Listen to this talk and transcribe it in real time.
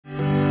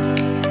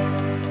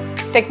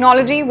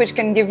Technology which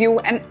can give you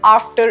an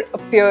after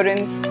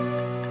appearance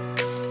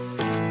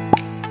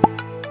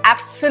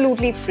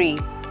absolutely free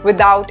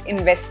without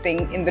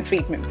investing in the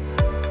treatment.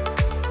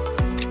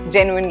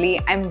 Genuinely,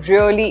 I'm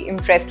really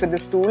impressed with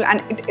this tool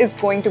and it is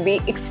going to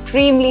be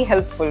extremely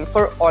helpful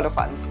for all of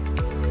us.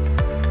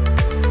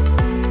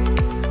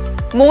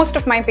 Most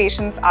of my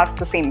patients ask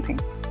the same thing.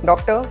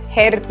 Doctor,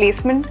 hair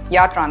replacement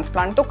या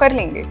transplant तो कर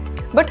लेंगे,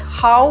 but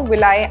how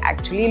will I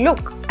actually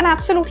look? An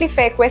absolutely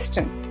fair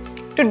question.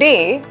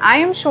 Today, I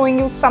am showing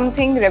you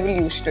something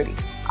revolutionary,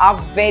 our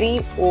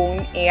very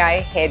own AI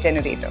hair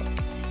generator.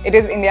 It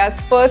is India's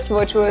first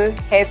virtual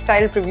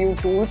hairstyle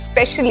preview tool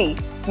specially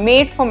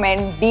made for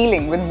men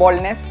dealing with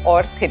baldness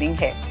or thinning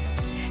hair.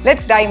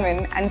 Let's dive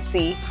in and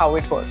see how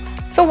it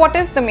works. So what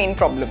is the main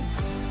problem?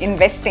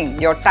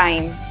 Investing your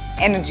time,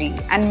 energy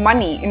and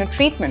money in a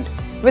treatment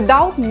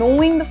without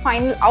knowing the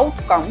final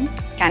outcome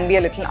can be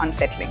a little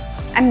unsettling.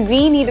 And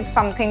we needed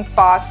something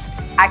fast,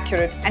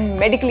 accurate and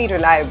medically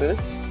reliable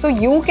so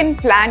you can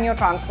plan your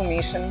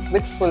transformation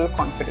with full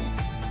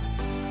confidence.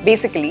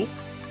 Basically,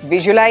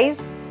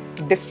 visualize,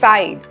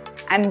 decide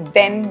and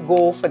then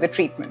go for the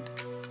treatment.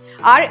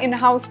 Our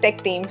in-house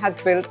tech team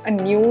has built a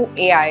new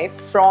AI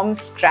from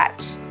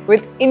scratch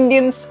with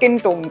Indian skin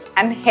tones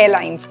and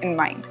hairlines in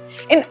mind.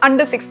 In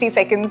under 60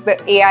 seconds,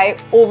 the AI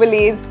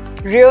overlays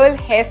real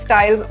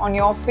hairstyles on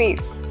your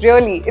face.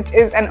 Really, it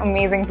is an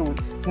amazing tool.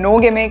 No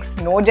gimmicks,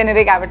 no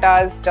generic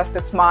avatars, just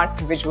a smart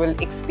visual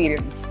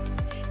experience.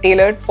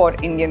 Tailored for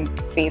Indian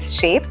face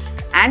shapes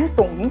and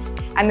tones,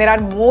 and there are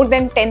more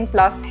than 10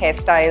 plus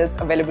hairstyles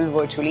available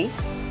virtually.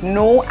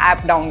 No app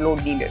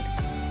download needed.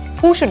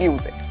 Who should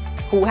use it?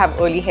 Who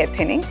have early hair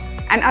thinning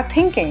and are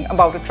thinking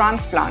about a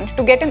transplant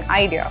to get an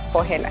idea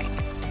for hairline?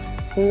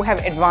 Who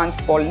have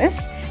advanced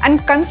baldness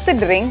and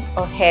considering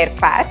a hair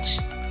patch?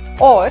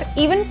 Or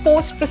even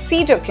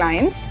post-procedure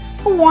clients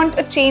who want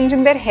a change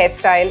in their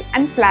hairstyle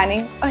and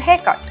planning a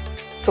haircut.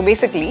 So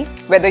basically,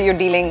 whether you're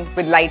dealing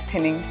with light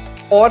thinning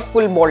or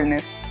full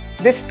baldness,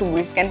 this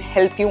tool can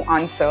help you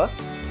answer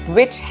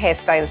which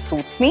hairstyle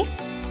suits me.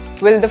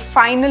 Will the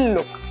final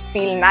look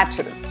feel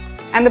natural?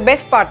 And the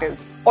best part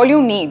is, all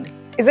you need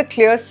is a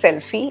clear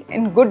selfie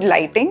in good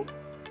lighting,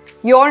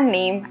 your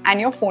name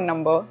and your phone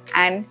number,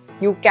 and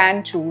you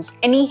can choose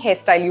any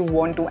hairstyle you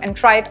want to and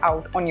try it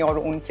out on your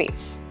own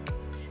face.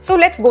 So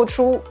let's go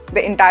through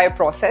the entire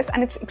process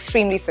and it's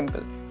extremely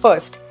simple.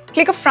 First,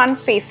 click a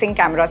front-facing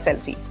camera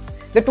selfie.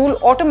 The tool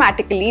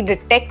automatically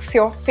detects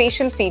your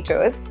facial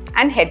features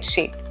and head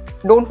shape.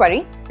 Don't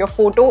worry, your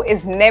photo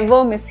is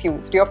never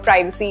misused. Your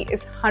privacy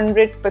is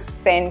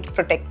 100%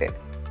 protected.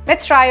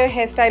 Let's try a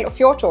hairstyle of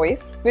your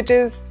choice, which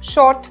is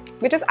short,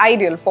 which is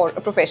ideal for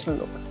a professional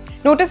look.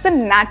 Notice the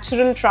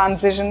natural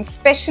transition,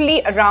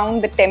 especially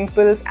around the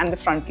temples and the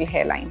frontal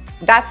hairline.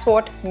 That's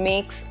what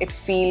makes it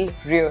feel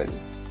real,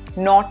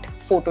 not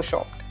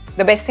photoshopped.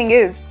 The best thing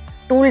is,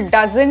 tool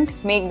doesn't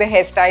make the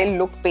hairstyle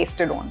look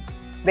pasted on.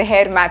 The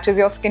hair matches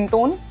your skin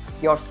tone,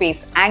 your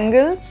face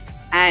angles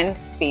and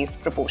face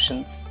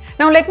proportions.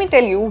 Now let me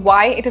tell you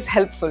why it is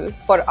helpful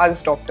for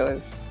us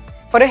doctors.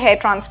 For a hair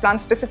transplant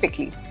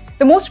specifically,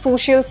 the most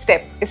crucial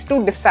step is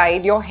to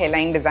decide your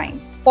hairline design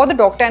for the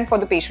doctor and for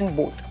the patient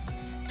both.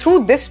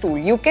 Through this tool,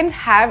 you can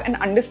have an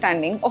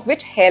understanding of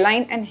which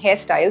hairline and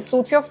hairstyle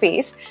suits your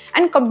face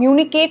and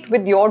communicate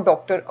with your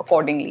doctor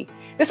accordingly.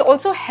 This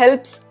also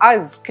helps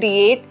us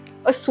create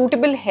a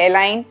suitable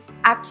hairline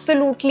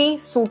absolutely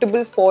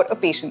suitable for a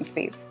patient's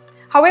face.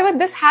 However,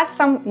 this has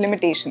some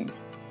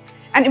limitations.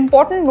 An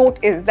important note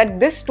is that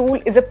this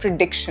tool is a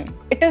prediction.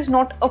 It is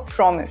not a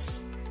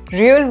promise.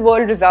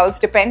 Real-world results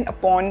depend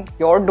upon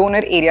your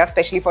donor area,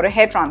 especially for a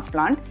hair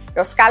transplant,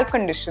 your scalp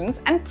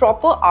conditions, and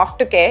proper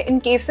aftercare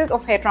in cases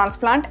of hair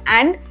transplant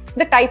and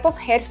the type of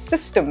hair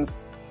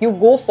systems you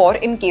go for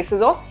in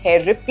cases of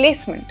hair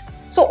replacement.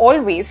 So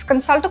always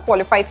consult a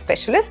qualified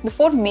specialist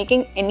before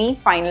making any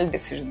final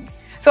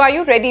decisions. So are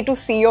you ready to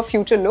see your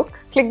future look?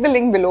 Click the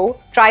link below,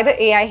 try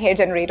the AI hair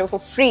generator for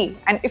free,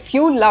 and if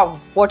you love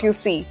what you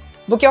see,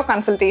 book your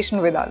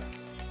consultation with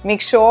us.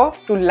 Make sure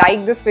to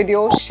like this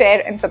video,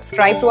 share and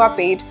subscribe to our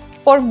page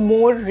for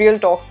more real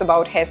talks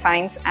about hair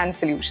science and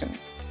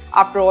solutions.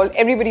 After all,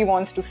 everybody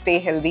wants to stay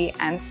healthy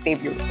and stay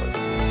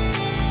beautiful.